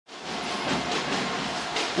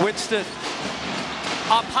Winston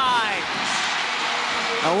up high.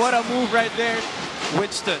 And what a move right there.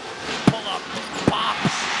 Winston, pull up,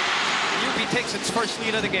 pops. UP takes its first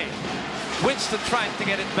lead of the game. Winston trying to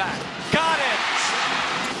get it back. Got it!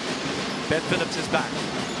 Ben Phillips is back.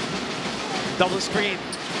 Double screen.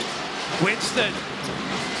 Winston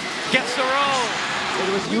gets the roll. It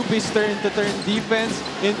was UP's turn to turn defense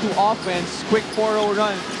into offense. Quick 4-0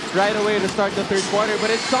 run right away to start the third quarter. But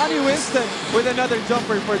it's Schonny Winston with another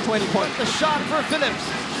jumper for 20 points. The shot for Phillips.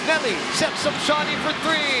 Nelly sets up Schonny for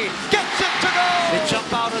three. Gets it to go! They jump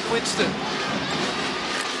out on Winston.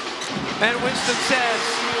 And Winston says,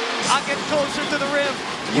 I'll get closer to the rim.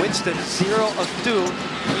 Winston 0 of 2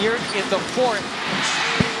 here in the fourth.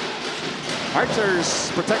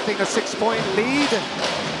 Archers protecting a 6-point lead.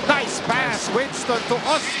 Nice pass, Winston to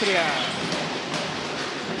Austria.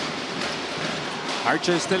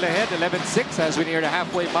 Archers still ahead, 11-6 as we near the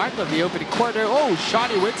halfway mark of the opening quarter. Oh,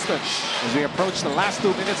 Schonny Winston as we approach the last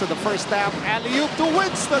 2 minutes of the first half. Alley-oop to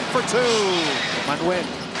Winston for 2. Manuel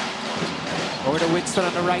over to Winston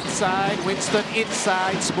on the right side. Winston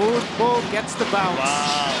inside, smooth move, gets the bounce.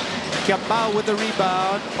 Wow. Kiambao with the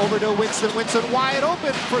rebound. Over to Winston. Winston wide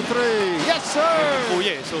open for 3. Yes, sir! Oh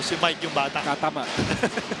yeah, so si Mike yung bata. Tama.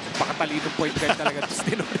 Pakatalinong point guard talaga.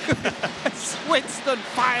 Winston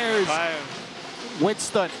fires.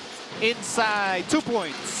 Winston inside, 2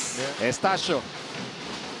 points. Yeah. Estacio.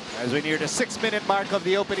 As we near the 6-minute mark of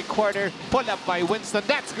the opening quarter, pull up by Winston.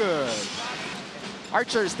 That's good.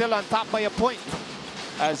 Archer still on top by a point.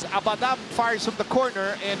 As Abadam fires from the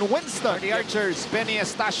corner, and Winston, the Archers, Benny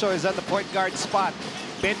Estacio is at the point guard spot.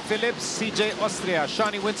 Ben Phillips, CJ Austria,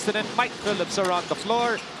 Schonny Winston, and Mike Phillips are on the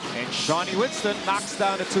floor. And Schonny Winston knocks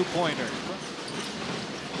down a 2-pointer.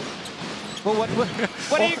 Well,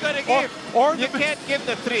 what are you going to give? You can't give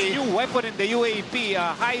the 3. New weapon in the UAAP,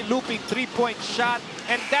 a high looping 3-point shot,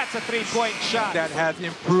 and that's a 3-point shot. That has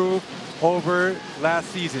improved over last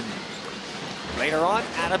season. Later on,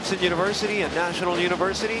 Adamson University and National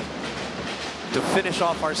University to finish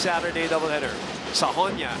off our Saturday doubleheader.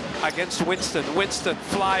 Sahonia against Winston. Winston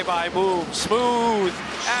flyby move, smooth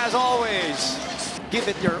as always. Give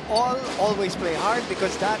it your all, always play hard,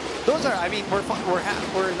 because those are, I mean, we're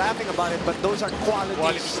laughing about it, but those are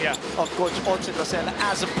qualities of Coach Olsen Rosella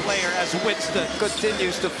as a player, as Winston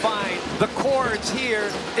continues to find the chords here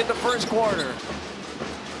in the first quarter.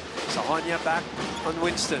 Sahonia back on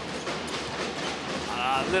Winston.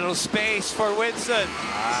 A little space for Winston.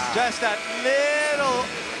 Just that little.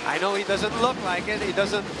 I know he doesn't look like it. He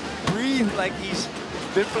doesn't breathe like he's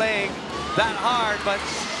been playing that hard, but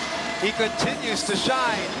he continues to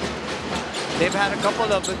shine. They've had a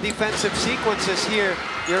couple of defensive sequences here.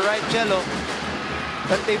 You're right, Jello.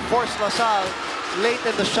 That they forced LaSalle late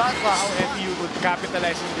in the shot clock. How FU would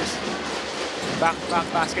capitalize on this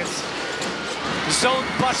back-to-back baskets. Zone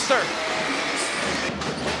buster.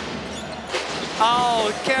 Oh,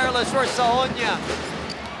 careless for Sahonia.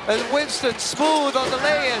 And Winston smooth on the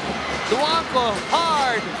lay-in. Duanco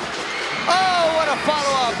hard. Oh, what a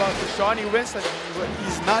follow-up. About Schonny Winston.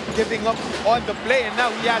 He's not giving up on the play, and now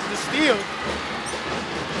he has the steal.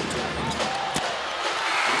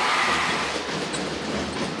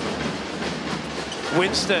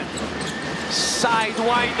 Winston,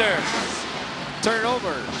 sidewinder.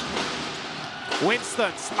 Turnover.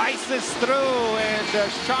 Winston slices through, and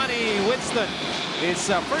Schonny Winston is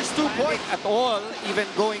first 2 points at all, even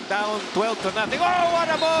going down 12-0. Oh, what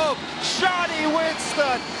a move! Schonny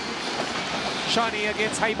Winston! Schonny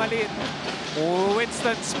against Haimalin.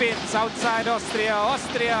 Winston spins outside Austria.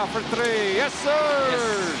 Austria for 3. Yes, sir!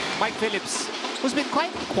 Yes. Mike Phillips, who's been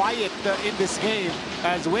quite quiet in this game,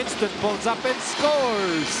 as Winston pulls up and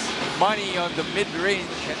scores. Money on the mid-range.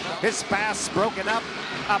 His pass broken up.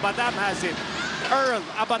 Abadam has it. Earl,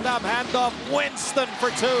 Abadam, handoff, Winston for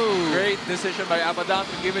 2. Great decision by Abadam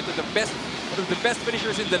to give it to the best, one of the best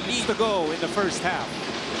finishers in the league. To go in the first half.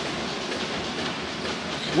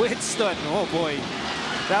 Winston, oh boy.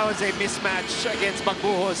 That was a mismatch against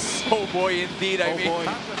Magbuhos. Oh boy, indeed. I mean,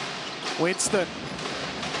 Winston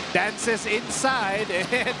dances inside and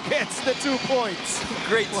gets the 2 points.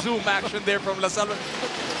 Great zoom action there from LaSalle.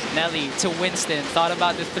 Nelly to Winston, thought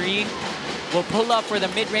about the 3. Will pull up for the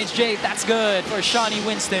mid-range J. That's good for Schonny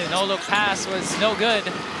Winston. No-look pass was no good.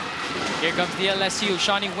 Here comes the LSU.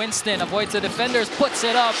 Schonny Winston avoids the defenders, puts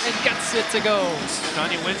it up, and gets it to go.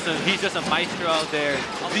 Schonny Winston, he's just a maestro out there.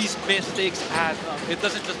 These mistakes add up. It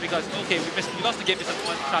doesn't just because, okay, we lost the game because of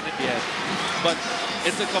one shot in the head. But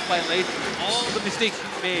it's a compilation. All the mistakes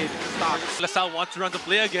he made, stock. LaSalle wants to run the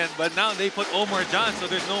play again, but now they put Omar John, so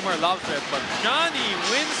there's no more lob threat. But Schonny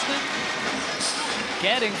Winston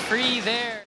getting free there.